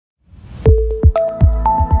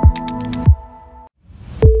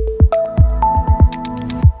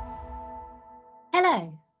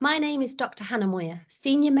My name is Dr. Hannah Moyer,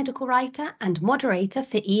 Senior Medical Writer and Moderator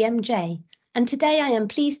for EMJ, and today I am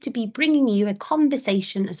pleased to be bringing you a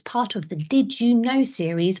conversation as part of the Did You Know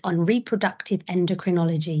series on reproductive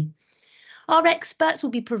endocrinology. Our experts will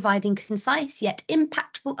be providing concise yet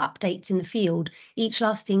impactful updates in the field, each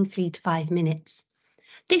lasting 3 to 5 minutes.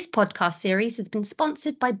 This podcast series has been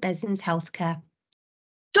sponsored by Besins Healthcare.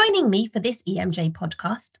 Joining me for this EMJ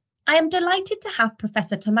podcast, I am delighted to have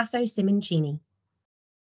Professor Tommaso Simoncini.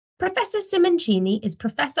 Professor Simoncini is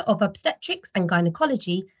Professor of Obstetrics and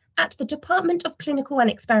Gynecology at the Department of Clinical and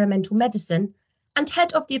Experimental Medicine and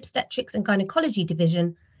Head of the Obstetrics and Gynecology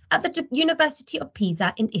Division at the University of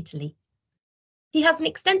Pisa in Italy. He has an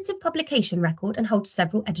extensive publication record and holds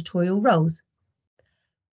several editorial roles.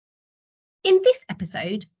 In this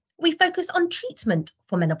episode, we focus on treatment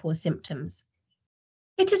for menopause symptoms.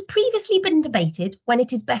 It has previously been debated when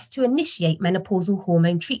it is best to initiate menopausal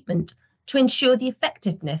hormone treatment to ensure the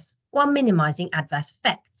effectiveness while minimising adverse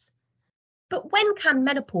effects. But when can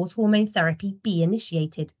menopause hormone therapy be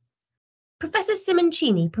initiated? Professor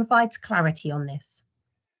Simoncini provides clarity on this.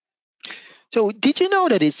 So did you know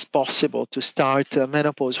that it's possible to start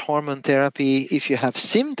menopause hormone therapy if you have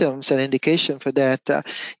symptoms and indication for that,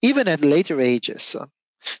 even at later ages?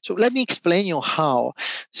 So let me explain you how.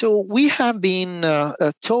 So we have been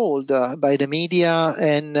told by the media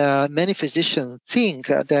and many physicians think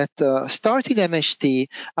that starting MHT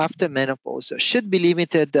after menopause should be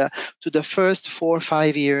limited to the first 4 or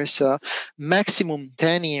 5 years, maximum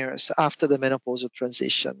 10 years after the menopausal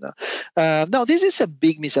transition. Now, this is a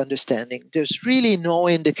big misunderstanding. There's really no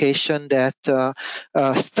indication that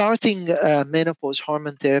starting menopause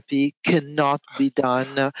hormone therapy cannot be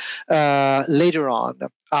done later on,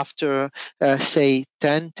 after, say,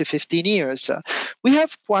 10 to 15 years. We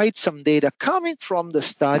have quite some data coming from the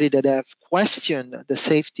study that have questioned the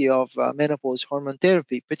safety of menopause hormone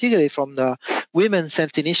therapy, particularly from the Women's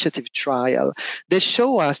Health Initiative trial, that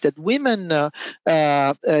show us that women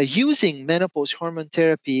using menopause hormone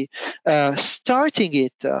therapy, starting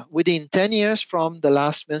it within 10 years from the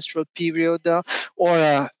last menstrual period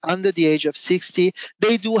or under the age of 60,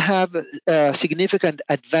 they do have significant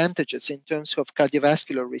advantages in terms of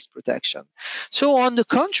cardiovascular risk protection. So on the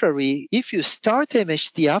contrary, if you start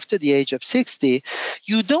MHT after the age of 60,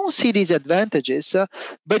 you don't see these advantages,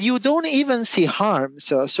 but you don't even see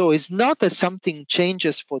harms. So it's not that something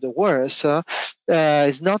changes for the worse.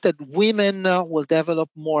 It's not that women will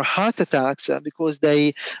develop more heart attacks because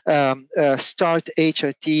they start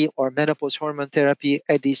HRT or menopause hormone therapy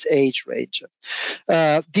at this age range.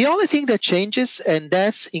 The only thing that changes, and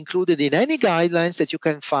that's included in any guidelines that you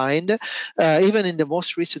can find, even in the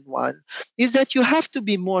most recent one, is that you have to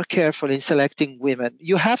be more careful in selecting women.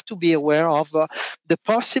 You have to be aware of the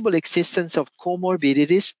possible existence of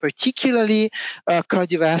comorbidities, particularly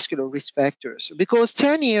cardiovascular risk factors, because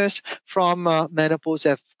 10 years from menopause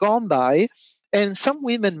have gone by, and some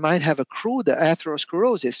women might have accrued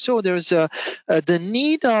atherosclerosis. So there's the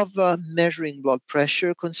need of measuring blood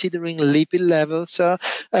pressure, considering lipid levels,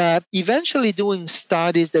 eventually doing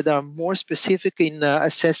studies that are more specific in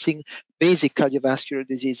assessing basic cardiovascular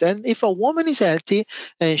disease. And if a woman is healthy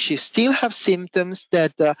and she still has symptoms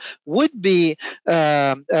that would be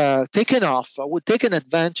taken off, would take an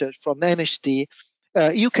advantage from MHT,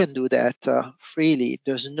 you can do that freely.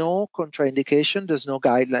 There's no contraindication, there's no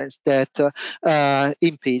guidelines that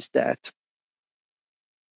impedes that.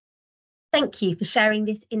 Thank you for sharing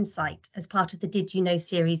this insight as part of the Did You Know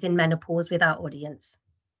series in menopause with our audience.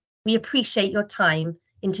 We appreciate your time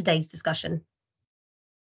in today's discussion.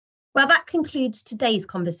 Well, that concludes today's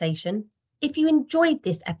conversation. If you enjoyed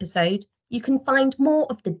this episode, you can find more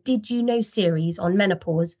of the Did You Know series on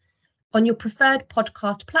menopause on your preferred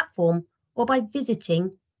podcast platform or by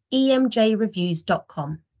visiting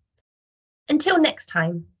emjreviews.com. Until next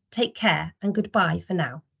time, take care and goodbye for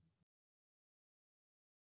now.